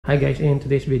Hi guys, in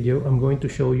today's video I'm going to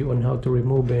show you on how to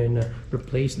remove and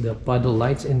replace the puddle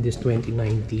lights in this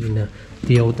 2019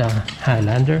 Toyota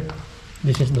Highlander.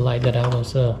 This is the light that I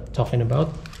was talking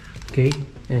about. Okay,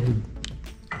 and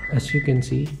as you can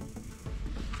see,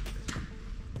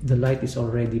 the light is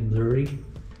already blurry.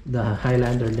 The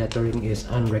Highlander lettering is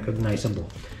unrecognizable.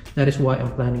 That is why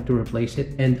I'm planning to replace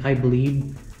it, and I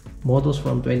believe models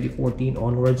from 2014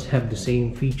 onwards have the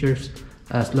same features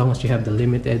as long as you have the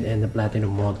limited and the platinum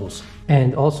models.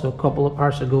 And also a couple of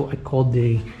hours ago I called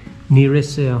the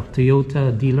nearest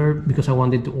Toyota dealer because I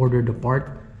wanted to order the part,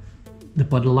 the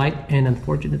puddle light, and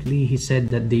unfortunately he said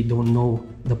that they don't know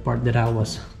the part that I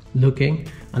was looking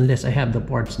unless I have the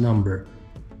parts number,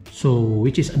 so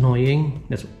which is annoying.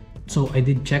 So I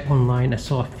did check online, I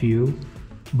saw a few,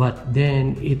 but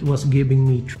then it was giving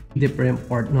me 3 different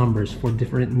part numbers for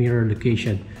different mirror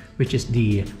location, which is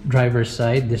the driver's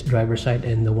side, this driver's side,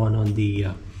 and the one on the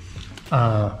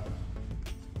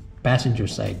passenger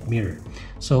side mirror.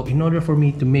 So in order for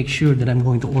me to make sure that I'm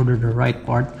going to order the right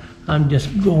part, I'm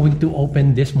just going to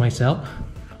open this myself.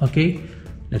 Okay,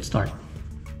 let's start.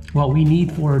 What we need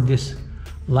for this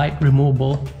light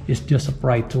removal is just a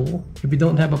pry tool. If you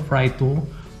don't have a pry tool,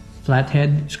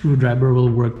 flathead screwdriver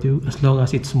will work too, as long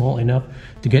as it's small enough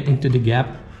to get into the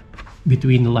gap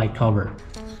between the light cover.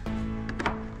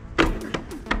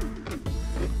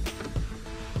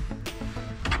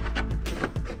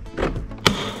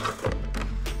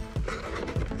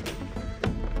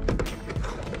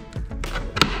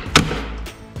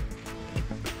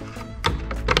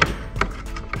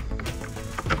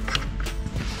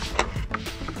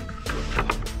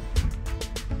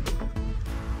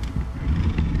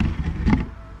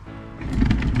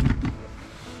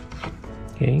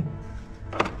 Okay,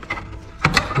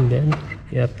 and then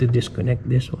you have to disconnect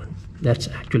this one. That's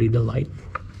actually the light.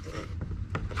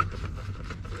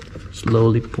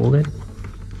 Slowly pull it.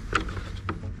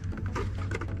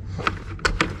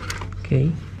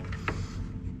 Okay,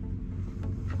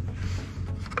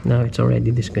 now it's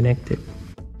already disconnected.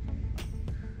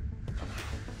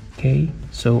 Okay,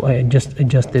 so I just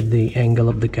adjusted the angle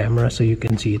of the camera so you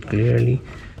can see it clearly.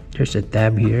 There's a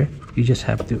tab here. You just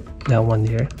have to, that one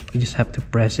there, you just have to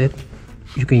press it.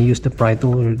 You can use the pry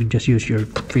tool or you can just use your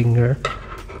finger.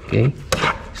 Okay,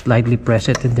 slightly press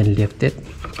it and then lift it,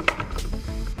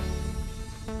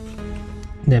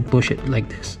 then push it like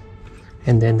this,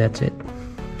 and then that's it.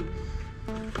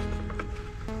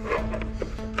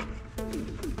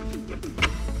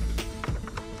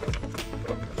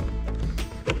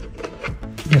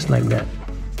 Just like that.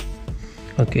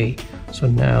 Okay, so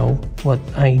now what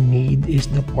I need is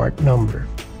the part number.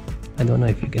 I don't know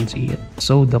if you can see it.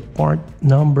 So the part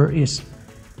number is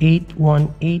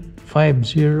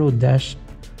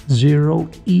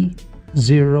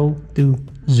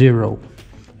 81850E020.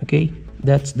 Okay,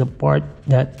 that's the part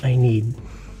that I need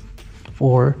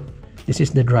for, this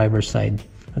is the driver's side.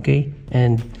 Okay,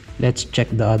 and let's check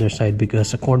the other side,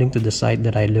 because according to the site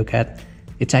that I look at,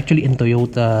 it's actually in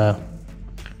Toyota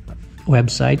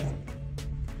website.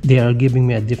 They are giving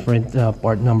me a different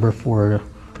part number for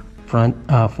front,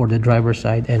 for the driver's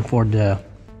side and for the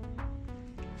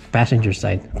passenger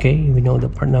side. Okay, we know the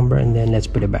part number, and then let's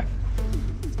put it back.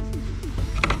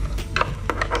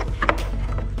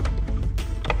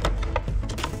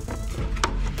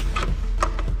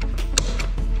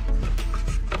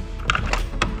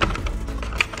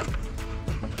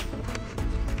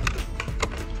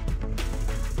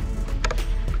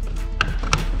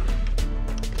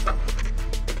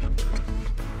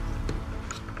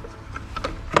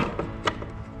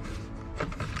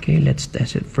 Okay, let's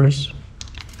test it first.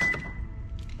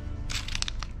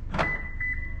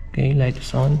 Okay, light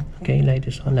is on. Okay, light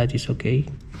is on. Light is okay.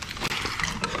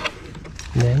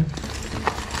 And then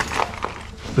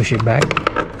push it back.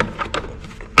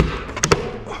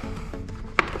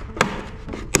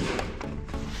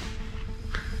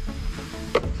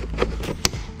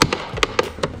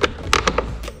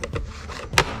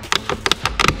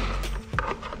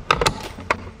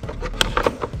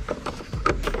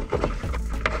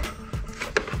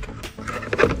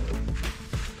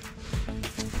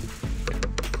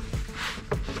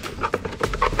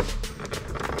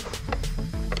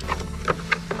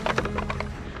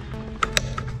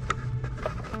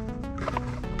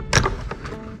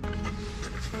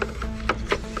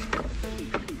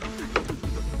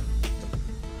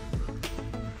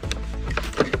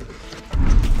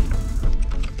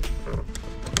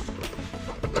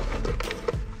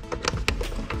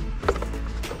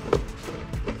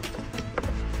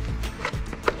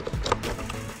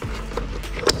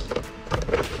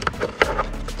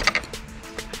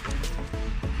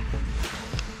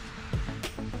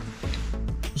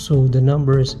 So the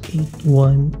number is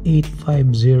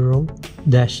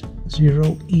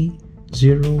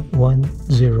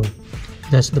 81850-0E010.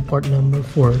 That's the part number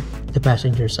for the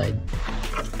passenger side.